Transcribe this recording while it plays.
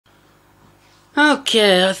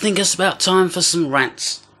Okay, I think it's about time for some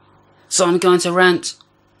rants. So I'm going to rant.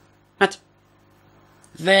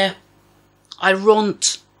 There. I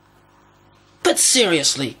rant. But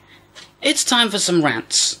seriously, it's time for some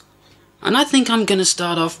rants. And I think I'm going to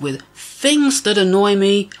start off with things that annoy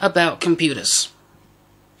me about computers.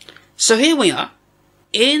 So here we are.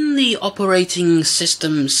 In the operating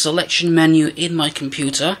system selection menu in my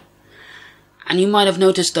computer. And you might have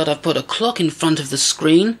noticed that I've put a clock in front of the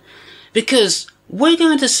screen, because we're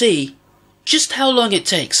going to see just how long it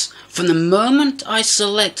takes from the moment I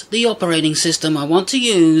select the operating system I want to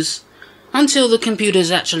use until the computer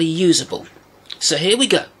is actually usable. So here we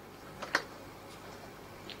go.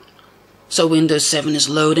 So Windows 7 is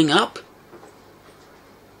loading up.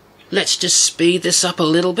 Let's just speed this up a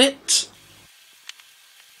little bit.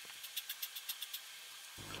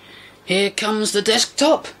 Here comes the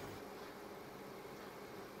desktop.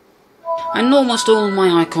 And almost all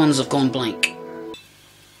my icons have gone blank.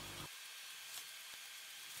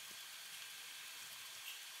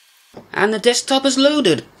 And the desktop is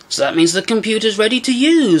loaded, so that means the computer's ready to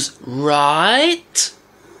use, right?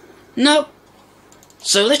 No.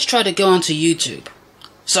 So let's try to go onto YouTube.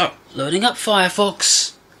 So, loading up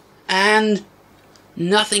Firefox, and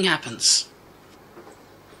nothing happens.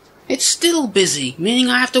 It's still busy, meaning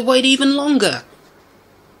I have to wait even longer.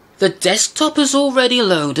 The desktop is already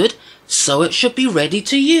loaded, so it should be ready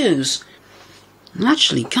to use. And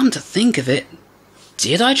actually, come to think of it,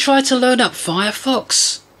 did I try to load up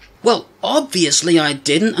Firefox? Well, obviously I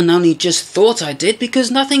didn't, and only just thought I did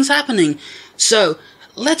because nothing's happening. So,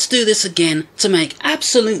 let's do this again to make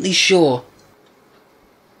absolutely sure.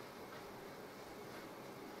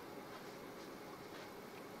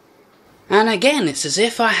 And again, it's as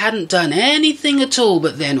if I hadn't done anything at all,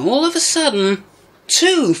 but then all of a sudden,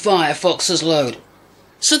 2 Firefoxes load.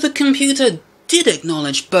 So the computer did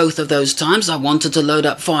acknowledge both of those times I wanted to load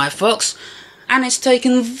up Firefox, and it's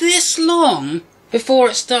taken this long before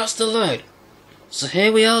it starts to load. So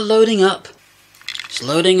here we are loading up. It's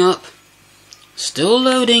loading up. Still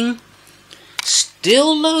loading.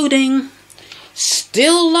 Still loading.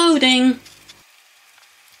 Still loading.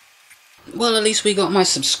 Well, at least we got my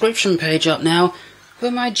subscription page up now,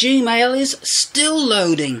 but my Gmail is still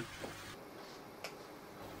loading.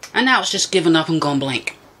 And now it's just given up and gone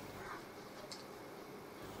blank.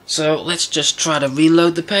 So let's just try to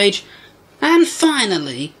reload the page. And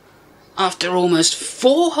finally, after almost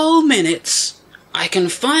 4 whole minutes, I can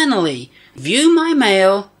finally view my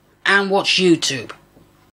mail and watch YouTube.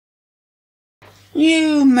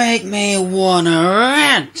 You make me wanna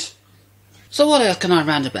rant. So what else can I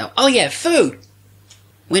rant about? Oh yeah, food.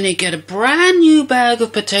 When you get a brand new bag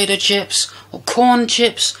of potato chips, or corn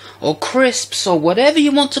chips, or crisps, or whatever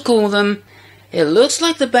you want to call them, it looks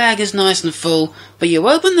like the bag is nice and full, but you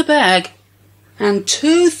open the bag, and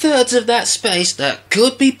 2/3 of that space that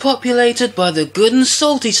could be populated by the good and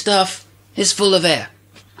salty stuff is full of air.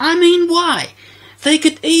 I mean, why? They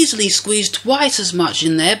could easily squeeze twice as much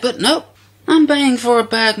in there, but nope. I'm paying for a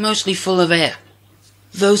bag mostly full of air.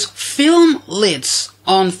 Those film lids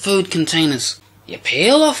on food containers. You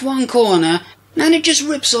peel off one corner, and it just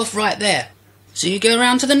rips off right there. So you go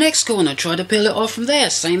around to the next corner, try to peel it off from there,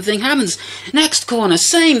 same thing happens. Next corner,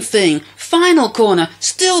 same thing. Final corner,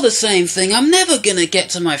 still the same thing. I'm never gonna get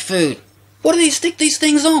to my food. What do they stick these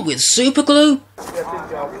things on with? Super glue?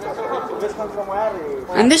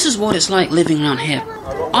 And this is what it's like living around here.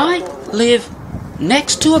 I live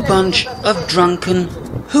next to a bunch of drunken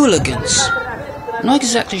hooligans. I'm not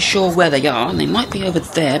exactly sure where they are. They might be over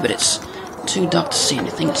there, but it's too dark to see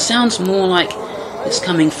anything. It sounds more like it's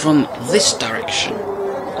coming from this direction.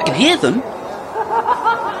 I can hear them,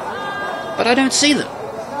 but I don't see them.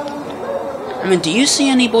 I mean, do you see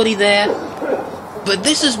anybody there? But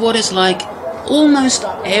this is what it's like almost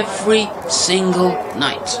every single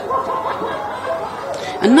night.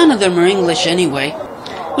 And none of them are English anyway.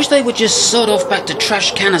 Wish they would just sort off back to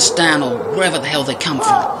Trashcanistan or wherever the hell they come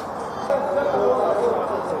from.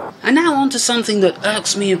 And now on to something that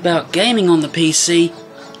irks me about gaming on the PC.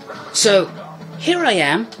 So, here I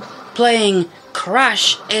am, playing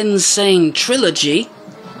Crash Insane Trilogy.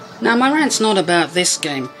 Now my rant's not about this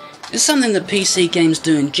game, it's something that PC games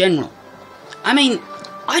do in general. I mean,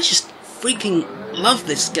 I just freaking love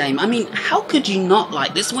this game. I mean, how could you not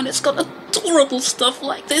like this when it's got adorable stuff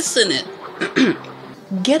like this in it?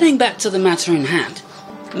 Getting back to the matter in hand,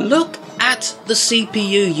 look at the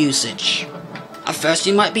CPU usage. At first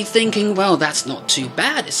you might be thinking, well, that's not too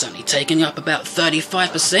bad, it's only taking up about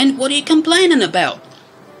 35%, what are you complaining about?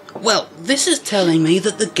 Well, this is telling me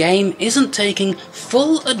that the game isn't taking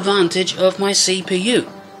full advantage of my CPU.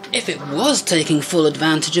 if it was taking full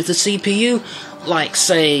advantage of the CPU, like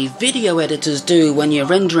say video editors do when you're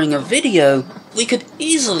rendering a video, we could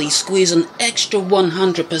easily squeeze an extra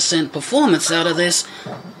 100% performance out of this.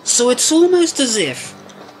 So it's almost as if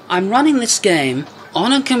I'm running this game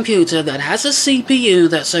on a computer that has a CPU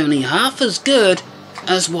that's only half as good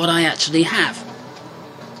as what I actually have.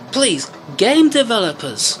 Please, game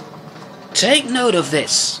developers, take note of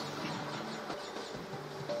this.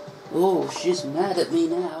 Oh, she's mad at me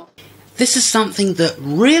now. This is something that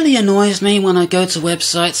really annoys me when I go to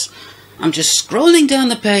websites. I'm just scrolling down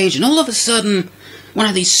the page and all of a sudden one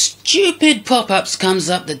of these stupid pop-ups comes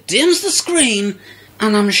up that dims the screen,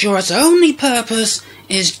 and I'm sure its only purpose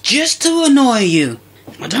is just to annoy you.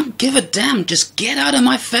 I don't give a damn, just get out of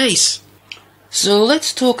my face. So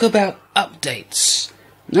let's talk about updates.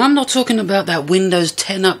 Now I'm not talking about that Windows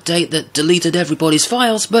 10 update that deleted everybody's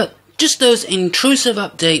files, but just those intrusive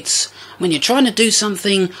updates when you're trying to do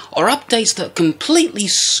something, or updates that completely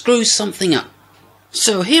screw something up.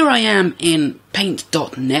 So here I am in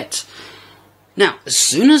paint.net. Now, as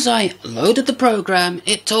soon as I loaded the program,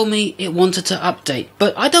 it told me it wanted to update,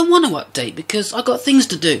 but I don't want to update because I got things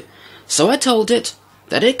to do. So I told it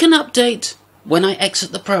that it can update when I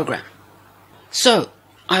exit the program. So,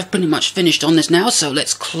 I've pretty much finished on this now, so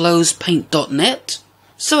let's close paint.net.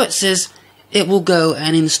 So it says it will go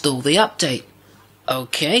and install the update.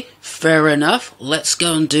 Okay, fair enough, let's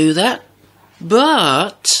go and do that.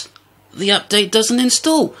 But the update doesn't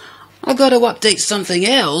install. I got to update something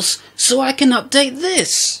else so I can update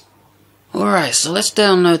this. Alright, so let's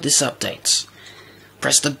download this update.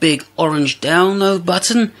 Press the big orange download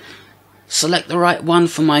button. Select the right one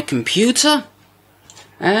for my computer.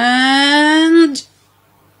 And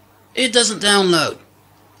it doesn't download.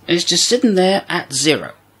 It's just sitting there at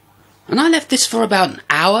 0. And I left this for about an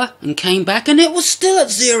hour and came back and it was still at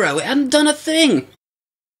 0. It hadn't done a thing.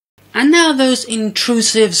 And now those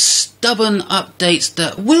intrusive, stubborn updates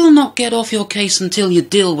that will not get off your case until you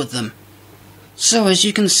deal with them. So as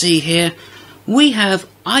you can see here, we have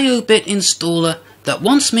IOBit installer that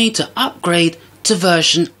wants me to upgrade to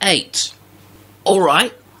version 8.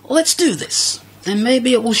 Alright, let's do this. Then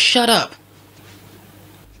maybe it will shut up.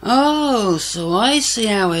 Oh, so I see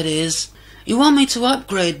how it is. You want me to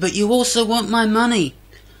upgrade, but you also want my money.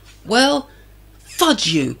 Well, fudge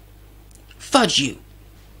you. Fudge you.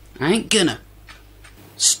 I ain't gonna.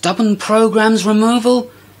 Stubborn programs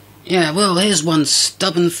removal? Yeah, well, here's one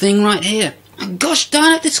stubborn thing right here. And gosh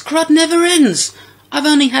darn it, this crud never ends. I've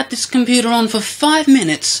only had this computer on for 5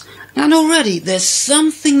 minutes, and already there's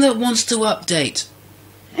something that wants to update.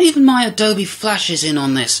 Even my Adobe Flash is in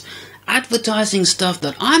on this, advertising stuff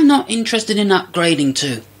that I'm not interested in upgrading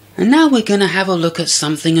to. And now we're going to have a look at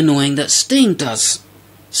something annoying that Steam does.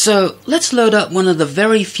 So, let's load up one of the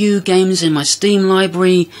very few games in my Steam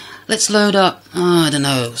library. Let's load up, I don't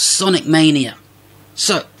know, Sonic Mania.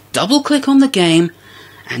 So, double click on the game,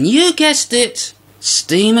 and you guessed it,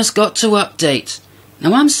 Steam has got to update.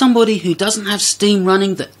 Now I'm somebody who doesn't have Steam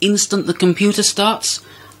running the instant the computer starts.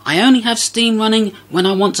 I only have Steam running when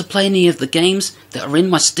I want to play any of the games that are in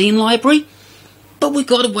my Steam library. But we've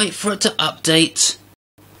got to wait for it to update.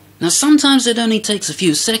 Now sometimes it only takes a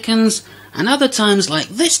few seconds, and other times, like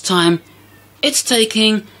this time, it's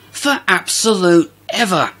taking for absolute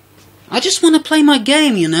ever. I just want to play my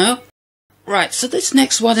game, you know. Right, so this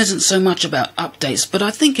next one isn't so much about updates, but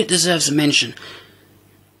I think it deserves a mention.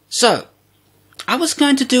 So, I was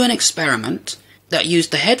going to do an experiment that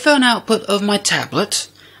used the headphone output of my tablet,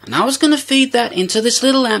 and I was going to feed that into this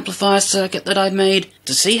little amplifier circuit that I made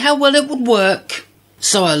to see how well it would work.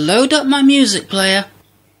 So I load up my music player,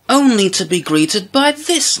 only to be greeted by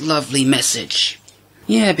this lovely message.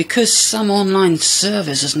 Yeah, because some online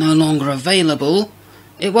service is no longer available,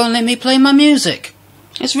 it won't let me play my music.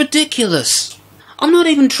 It's ridiculous. I'm not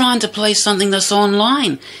even trying to play something that's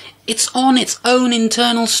online. It's on its own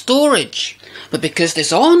internal storage. But because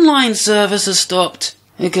this online service has stopped,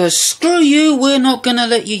 it goes, screw you, we're not going to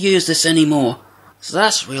let you use this anymore. So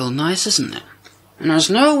that's real nice, isn't it? And there's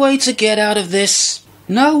no way to get out of this.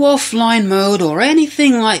 No offline mode or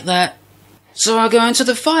anything like that. So I go into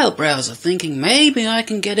the file browser thinking maybe I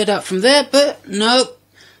can get it up from there, but nope.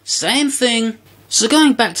 Same thing. So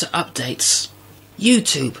going back to updates,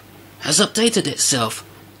 YouTube has updated itself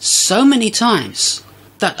so many times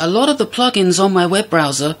that a lot of the plugins on my web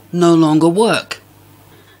browser no longer work.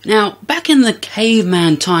 Now, back in the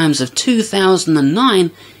caveman times of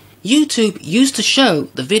 2009, YouTube used to show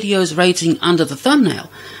the video's rating under the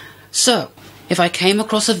thumbnail. So, if I came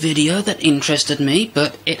across a video that interested me,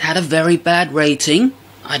 but it had a very bad rating,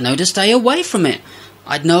 I'd know to stay away from it.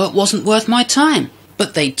 I'd know it wasn't worth my time.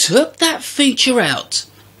 But they took that feature out.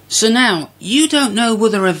 So now, you don't know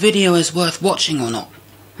whether a video is worth watching or not.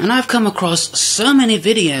 And I've come across so many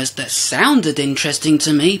videos that sounded interesting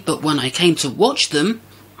to me, but when I came to watch them,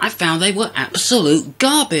 I found they were absolute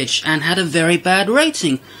garbage and had a very bad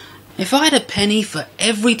rating. If I had a penny for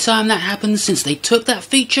every time that happened since they took that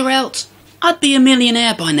feature out, I'd be a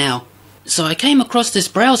millionaire by now. So I came across this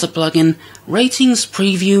browser plugin, Ratings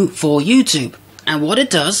Preview for YouTube. And what it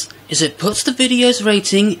does is it puts the video's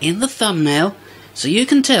rating in the thumbnail so you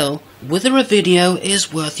can tell whether a video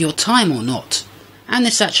is worth your time or not. And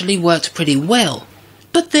this actually worked pretty well.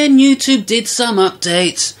 But then YouTube did some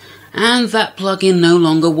updates, and that plugin no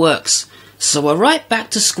longer works. So we're right back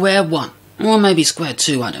to square one. Or maybe square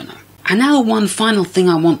two, I don't know. And now one final thing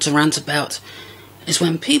I want to rant about is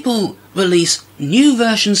when people release new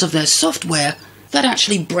versions of their software that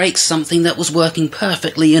actually breaks something that was working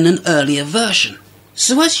perfectly in an earlier version.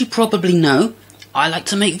 So as you probably know, I like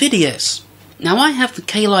to make videos. Now I have the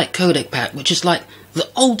K-Lite codec pack, which is like the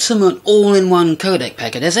ultimate all-in-one codec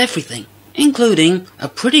pack. It has everything, including a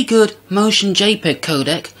pretty good motion JPEG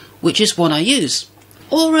codec, which is what I use.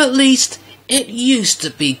 Or at least, it used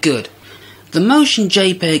to be good. The motion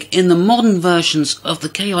JPEG in the modern versions of the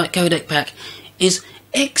K-Lite codec pack is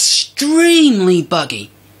extremely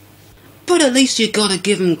buggy. But at least you gotta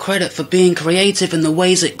give them credit for being creative in the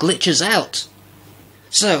ways it glitches out.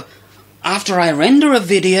 So, after I render a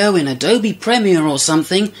video in Adobe Premiere or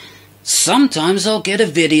something, sometimes I'll get a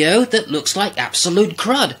video that looks like absolute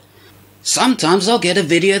crud. Sometimes I'll get a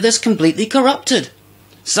video that's completely corrupted.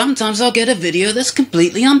 Sometimes I'll get a video that's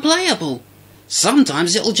completely unplayable.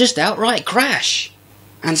 Sometimes it'll just outright crash.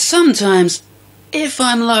 And sometimes, if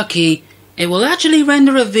I'm lucky, it will actually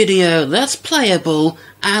render a video that's playable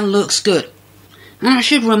and looks good. And I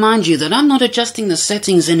should remind you that I'm not adjusting the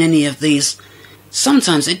settings in any of these.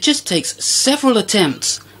 Sometimes it just takes several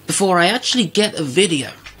attempts before I actually get a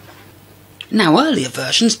video. Now, earlier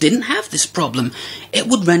versions didn't have this problem. It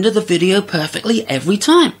would render the video perfectly every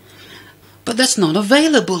time. But that's not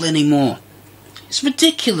available anymore. It's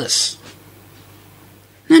ridiculous.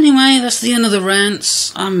 Anyway, that's the end of the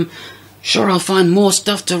rants. I'm sure I'll find more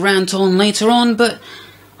stuff to rant on later on, but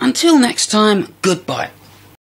until next time, goodbye.